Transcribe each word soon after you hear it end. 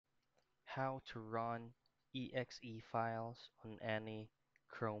How to run exe files on any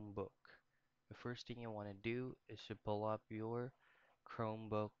Chromebook. The first thing you want to do is to pull up your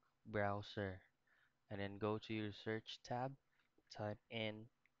Chromebook browser and then go to your search tab, type in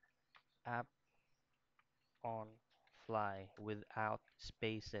app on fly without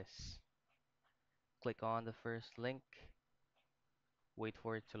spaces. Click on the first link, wait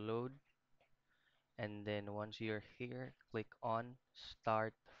for it to load, and then once you're here, click on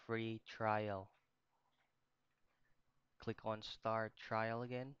start free trial. Click on start trial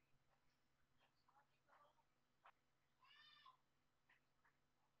again.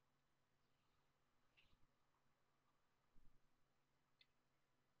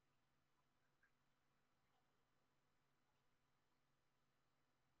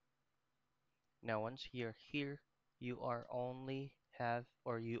 Now once you're here, you only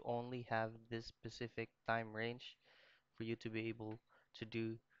have this specific time range for you to be able to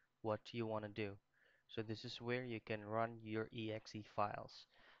do what you want to do. So this is where you can run your exe files.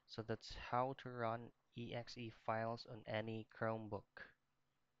 So that's how to run exe files on any Chromebook.